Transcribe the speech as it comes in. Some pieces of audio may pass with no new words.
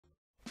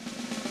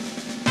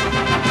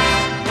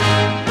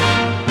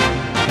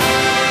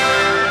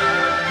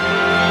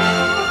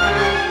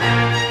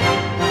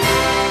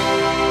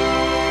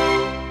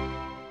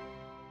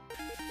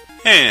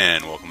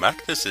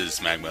back. This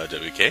is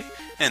magmawk,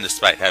 and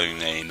despite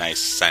having a nice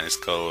sinus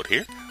code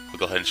here, we'll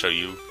go ahead and show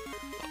you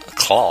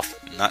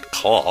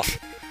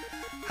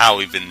how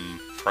we've been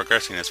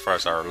progressing as far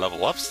as our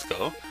level ups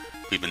go.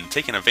 We've been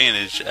taking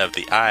advantage of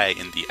the eye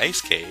in the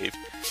ice cave,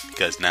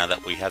 because now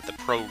that we have the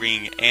pro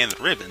ring and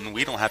the ribbon,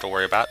 we don't have to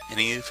worry about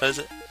any of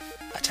his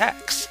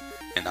attacks.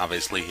 And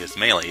obviously his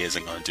melee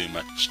isn't going to do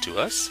much to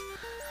us.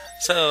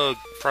 So,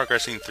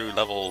 progressing through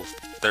level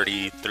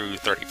 30 through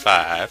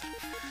 35,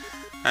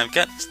 I've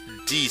got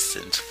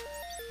decent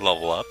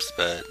level ups,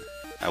 but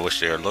I wish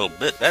they were a little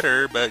bit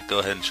better, but go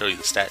ahead and show you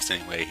the stats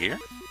anyway here.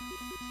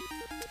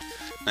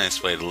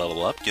 Nice way to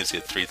level up, gives you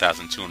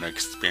 3,200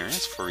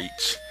 experience for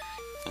each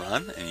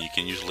run, and you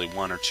can usually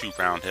 1 or 2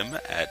 round him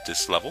at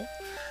this level.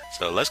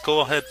 So let's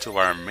go ahead to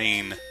our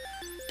main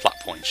plot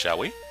point, shall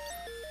we?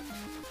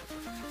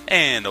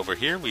 And over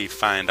here we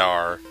find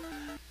our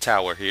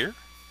tower here.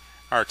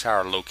 Our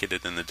tower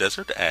located in the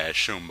desert, as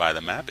shown by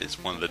the map, is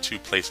one of the 2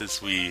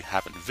 places we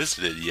haven't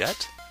visited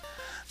yet.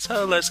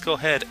 So let's go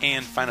ahead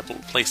and find a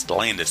place to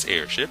land this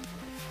airship.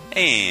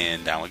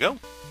 And down we go.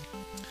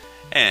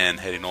 And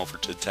heading over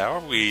to the tower,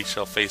 we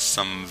shall face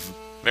some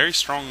very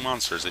strong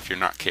monsters if you're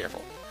not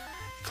careful,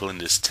 including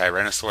this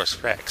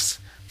Tyrannosaurus Rex,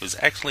 who's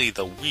actually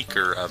the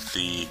weaker of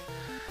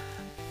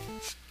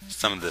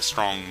some of the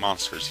strong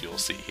monsters you'll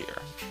see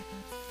here,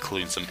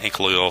 including some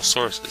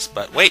Ankylosaurus.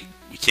 But wait,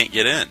 we can't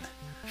get in.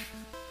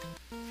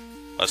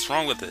 What's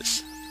wrong with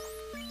this?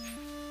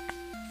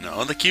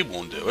 No, the cube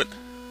won't do it.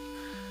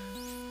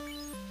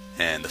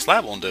 And the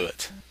slab won't do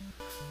it.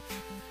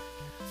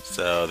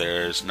 So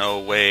there's no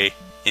way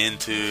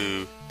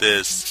into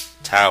this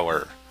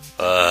tower.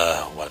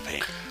 What a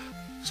pain.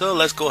 So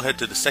let's go ahead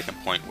to the second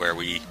point where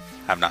we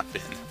have not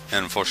been.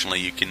 And unfortunately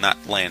you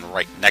cannot land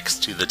right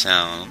next to the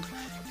town.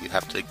 You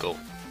have to go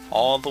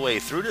all the way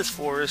through this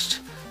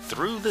forest,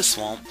 through the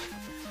swamp.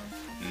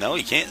 No,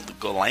 you can't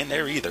go land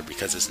there either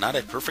because it's not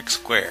a perfect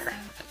square.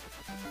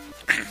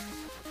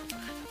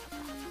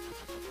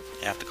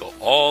 You have to go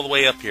all the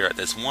way up here at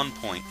this one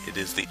point. It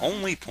is the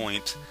only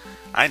point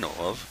I know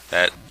of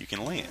that you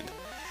can land.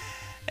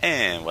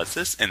 And what's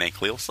this? An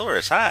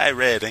Ankylosaurus. Hi,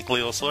 Red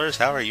Ankylosaurus.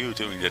 How are you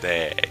doing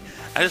today?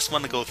 I just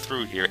want to go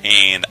through here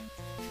and...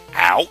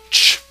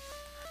 Ouch!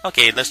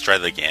 Okay, let's try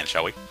that again,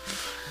 shall we?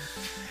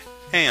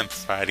 And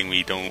providing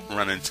we don't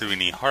run into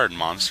any hard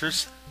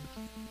monsters,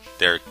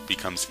 there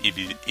becomes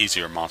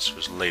easier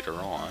monsters later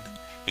on,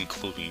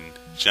 including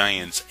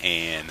giants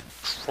and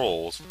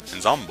trolls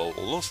and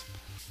zombies.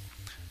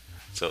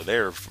 So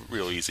they're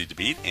real easy to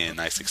beat and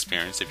nice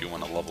experience if you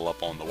want to level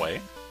up on the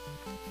way.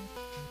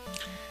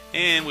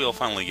 And we'll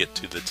finally get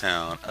to the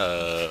town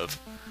of,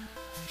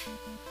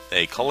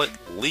 they call it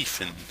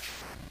Lefein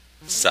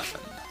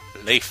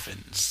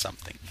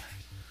something.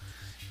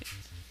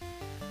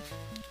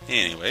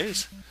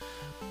 Anyways,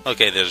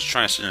 okay, there's a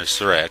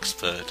Tyrannosaurus Rex,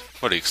 but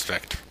what do you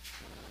expect?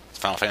 It's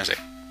Final Fantasy.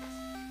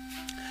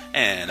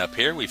 And up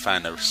here we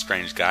find a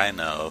strange guy in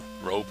a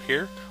robe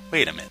here.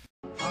 Wait a minute.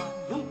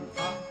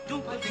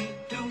 Doompa-dy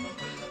Doo,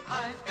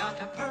 I've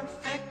got a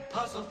perfect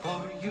puzzle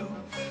for you.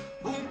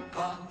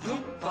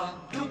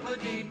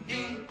 Doompa-dy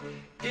Dee.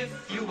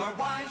 If you are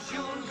wise,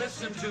 you'll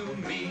listen to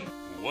me.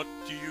 What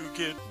do you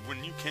get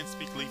when you can't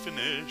speak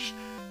Lefeinish?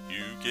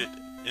 You get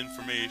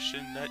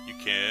information that you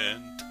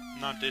can't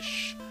not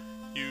dish.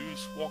 You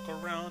walk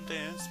around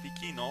and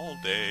speaking all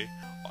day,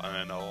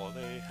 and all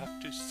they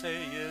have to say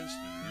is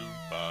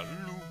loompa,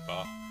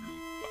 loompa,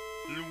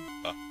 loompa,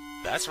 loompa.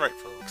 That's right,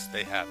 folks.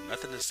 They have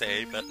nothing to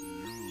say but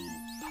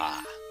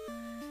loompa.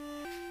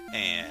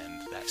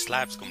 And that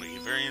slab's going to be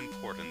very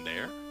important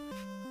there.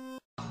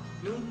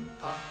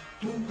 Loompa,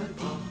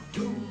 Doompa-dy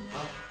Doo,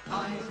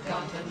 I've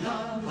got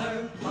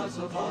another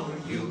puzzle for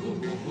you.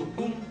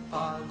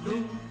 Oompa,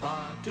 loompa,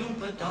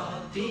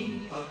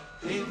 Doompa-dy.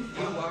 If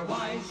you are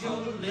wise,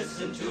 you'll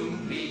listen to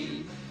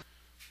me.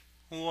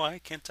 Why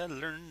can't I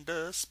learn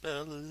the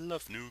spell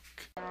of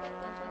nuke?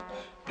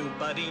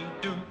 Doompa-dy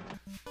Doo.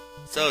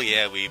 So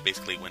yeah, we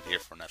basically went here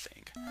for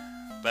nothing.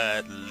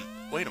 But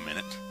wait a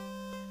minute.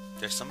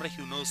 There's somebody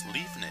who knows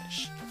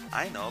Lefeinish.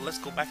 I know, let's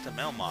go back to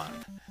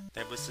Melmond.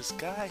 There was this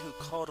guy who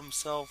called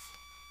himself,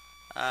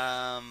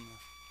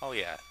 oh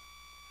yeah.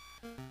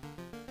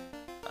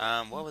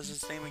 What was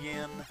his name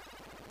again?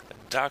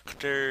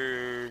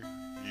 Dr.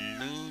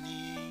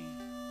 Looney,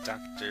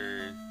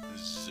 Dr.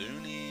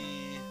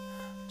 Zuni,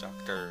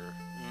 Dr.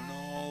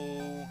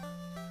 Uno,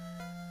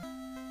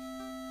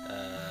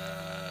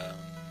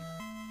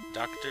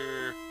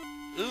 Dr.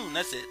 Ooh,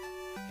 that's it.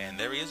 And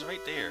there he is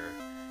right there,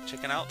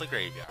 checking out the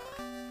graveyard.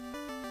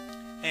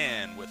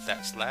 And with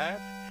that slab,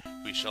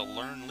 we shall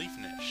learn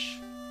Lefeinish.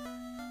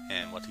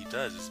 And what he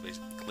does is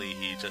basically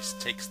he just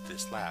takes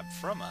this slab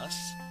from us,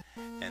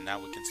 and now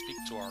we can speak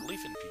to our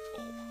Lefein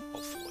people,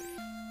 hopefully.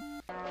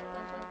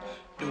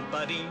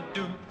 Doompa-dy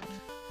Doo.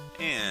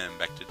 And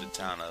back to the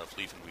town of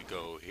Lefein we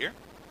go here,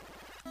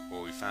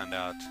 where we found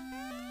out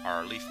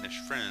our Lefeinish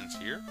friends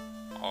here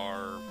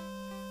are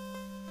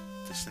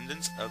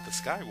descendants of the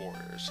Sky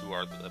Warriors, who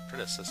are the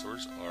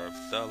predecessors of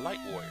the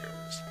Light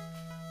Warriors.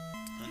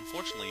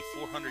 unfortunately,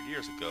 400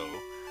 years ago,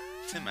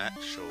 Tiamat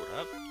showed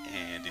up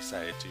and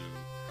decided to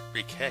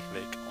wreak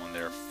havoc on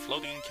their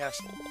floating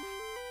castle.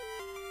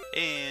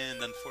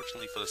 And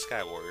unfortunately for the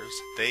Sky Warriors,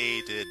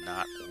 they did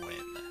not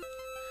win.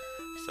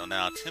 So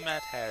now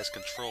Tiamat has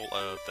control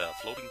of the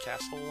floating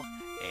castle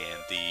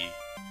and the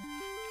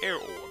air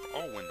orb,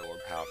 or wind orb,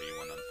 however you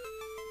want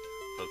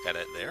to look at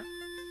it there.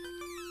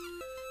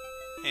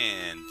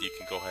 And you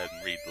can go ahead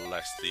and read the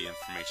rest of the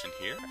information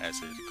here as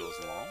it goes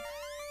along.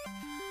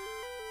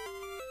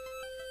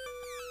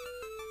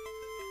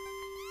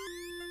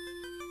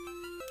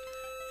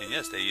 And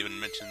yes, they even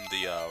mentioned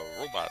the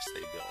robots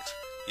they built.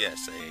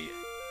 Yes,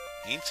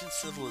 a ancient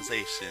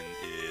civilization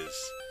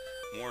is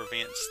more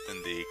advanced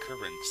than the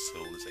current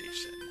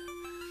civilization.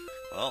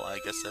 Well, I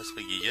guess that's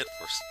what you get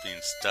for being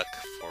stuck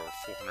for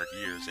 400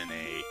 years in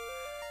a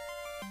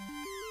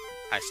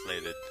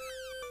isolated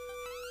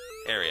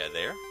area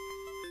there.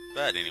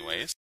 But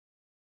anyways,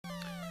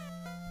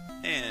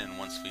 and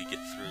once we get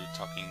through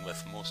talking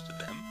with most of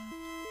them,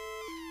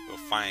 we'll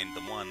find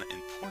the one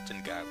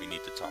important guy we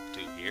need to talk to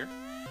here.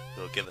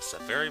 He'll give us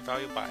a very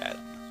valuable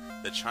item,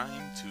 the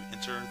chime to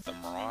enter the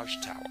Mirage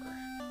Tower.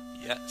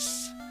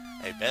 Yes,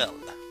 a bell.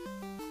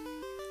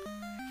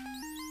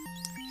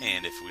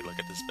 And if we look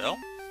at this bell,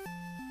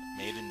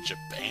 made in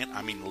Japan,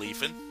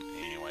 Lefein,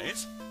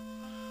 anyways.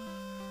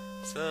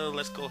 So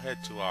let's go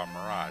ahead to our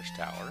Mirage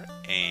Tower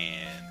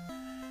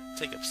and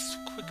take a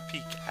quick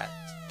peek at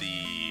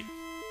the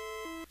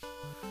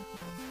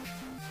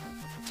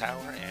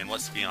tower and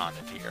what's beyond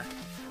it here.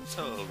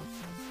 So,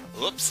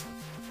 whoops,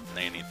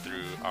 landing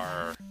through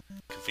our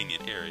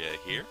convenient area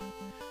here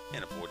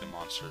and avoid the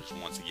monsters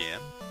once again.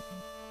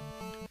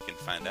 You can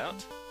find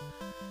out.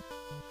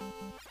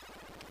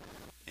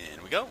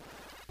 And we go.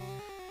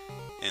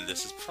 And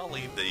this is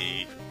probably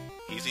the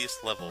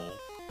easiest level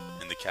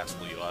in the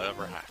castle you'll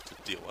ever have to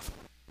deal with.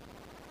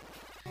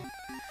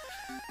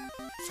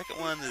 Second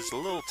one is a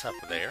little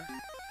tougher there.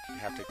 You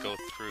have to go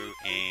through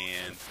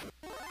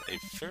a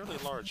fairly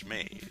large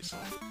maze.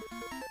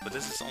 But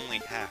this is only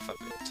half of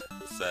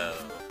it. So,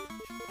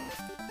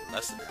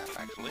 less than half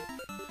actually.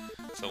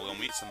 So we'll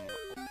meet some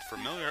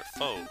familiar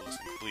foes,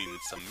 including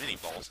some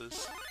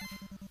mini-bosses.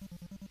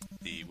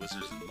 The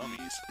wizards and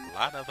mummies. A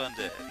lot of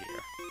undead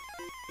here.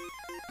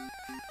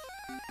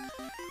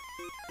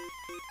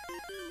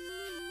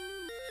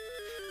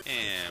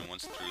 And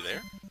once through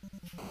there,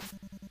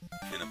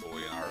 and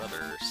avoiding our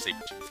other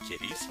saber-toothed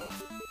kitties.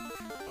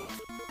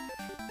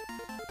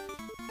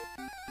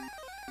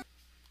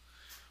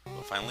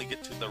 We'll finally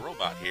get to the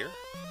robot here,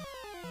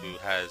 who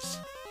has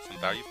some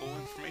valuable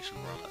information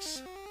from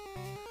us.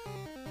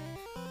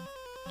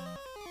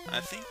 I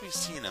think we've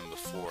seen him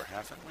before,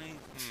 haven't we?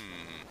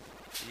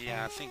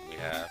 Yeah, I think we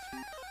have.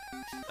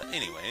 But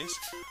anyways,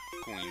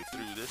 going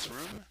through this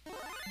room,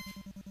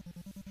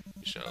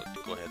 we shall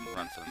go ahead and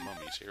run for the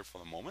mummies here for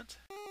the moment.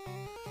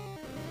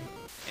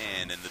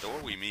 And in the door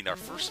we meet our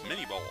first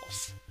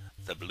mini-boss,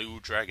 the Blue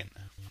Dragon.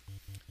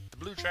 The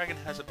Blue Dragon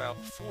has about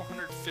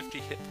 450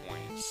 hit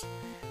points,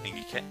 and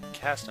you can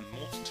cast a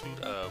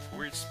multitude of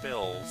weird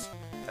spells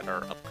that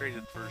are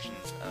upgraded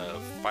versions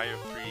of Fire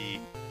 3,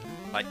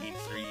 Lightning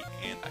 3,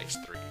 and Ice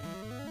 3.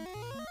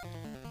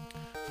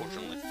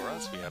 Fortunately for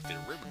us, we have the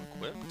ribbon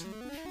equipped,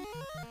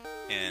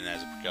 and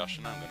as a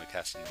precaution I'm going to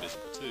cast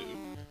Invisible too,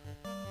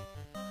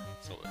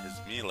 so his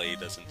melee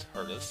doesn't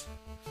hurt us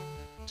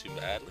too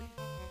badly.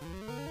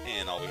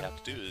 And all we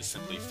have to do is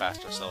simply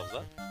fast ourselves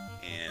up,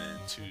 and in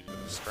 2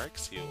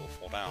 strikes he'll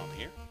fall down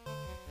here.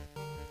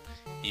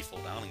 He fall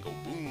down and go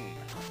boom.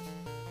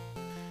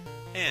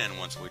 And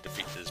once we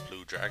defeat this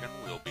Blue Dragon,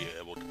 we'll be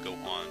able to go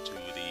on to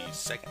the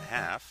second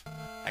half,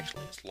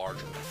 actually it's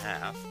larger than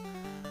half,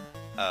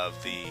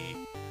 of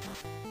the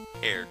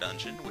air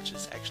dungeon, which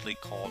is actually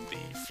called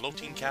the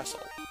Floating Castle.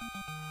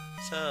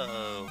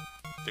 So,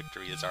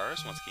 victory is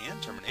ours once again,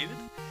 terminated,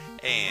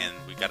 and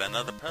we got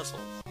another puzzle.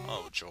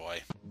 Oh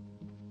joy.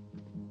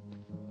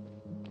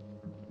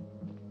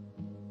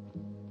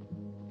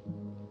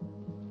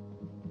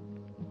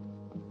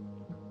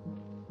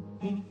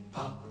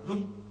 Oompa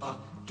loompa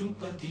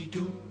Doompa-dy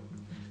Doo,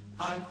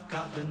 I've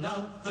got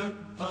another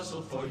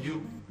puzzle for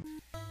you.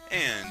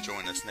 And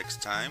join us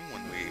next time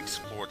when we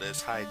explore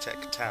this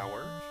high-tech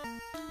tower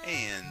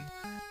and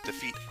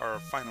defeat our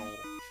final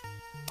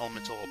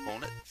elemental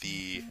opponent,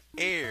 the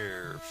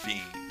Air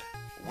Fiend,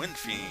 Wind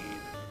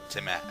Fiend,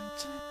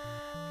 Tiamat.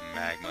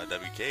 Magma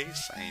WK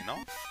signing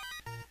off.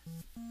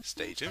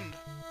 Stay tuned.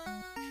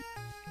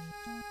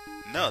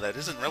 No, that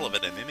isn't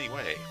relevant in any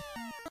way.